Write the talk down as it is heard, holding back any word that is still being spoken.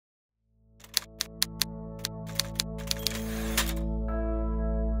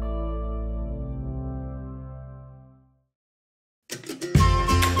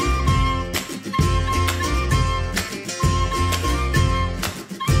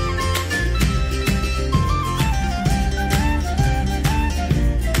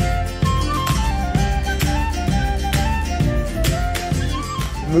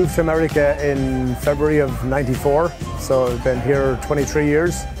moved to America in February of '94, so I've been here 23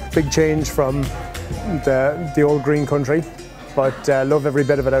 years. Big change from the old green country, but love every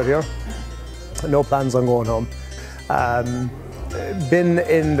bit of it out here. No plans on going home. Been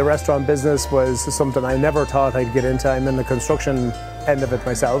in the restaurant business was something I never thought I'd get into. I'm in the construction end of it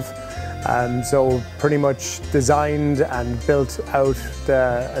myself. So pretty much designed and built out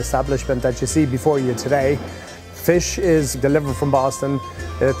the establishment that you see before you today. Fish is delivered from Boston.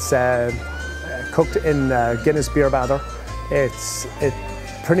 It's cooked in Guinness beer batter. It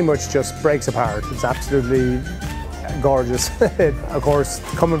pretty much just breaks apart. It's absolutely gorgeous. Of course,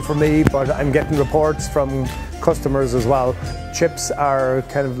 coming from me, but I'm getting reports from customers as well. Chips are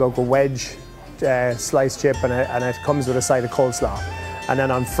kind of like a wedge sliced chip, and it comes with a side of coleslaw. And then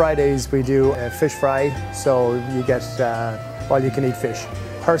on Fridays we do a fish fry, so you get all-you-can-eat fish.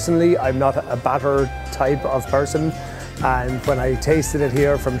 Personally, I'm not a batter type of person, and when I tasted it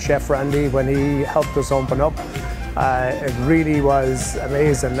here from Chef Randy when he helped us open up, it really was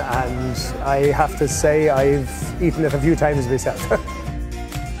amazing, and I have to say I've eaten it a few times myself.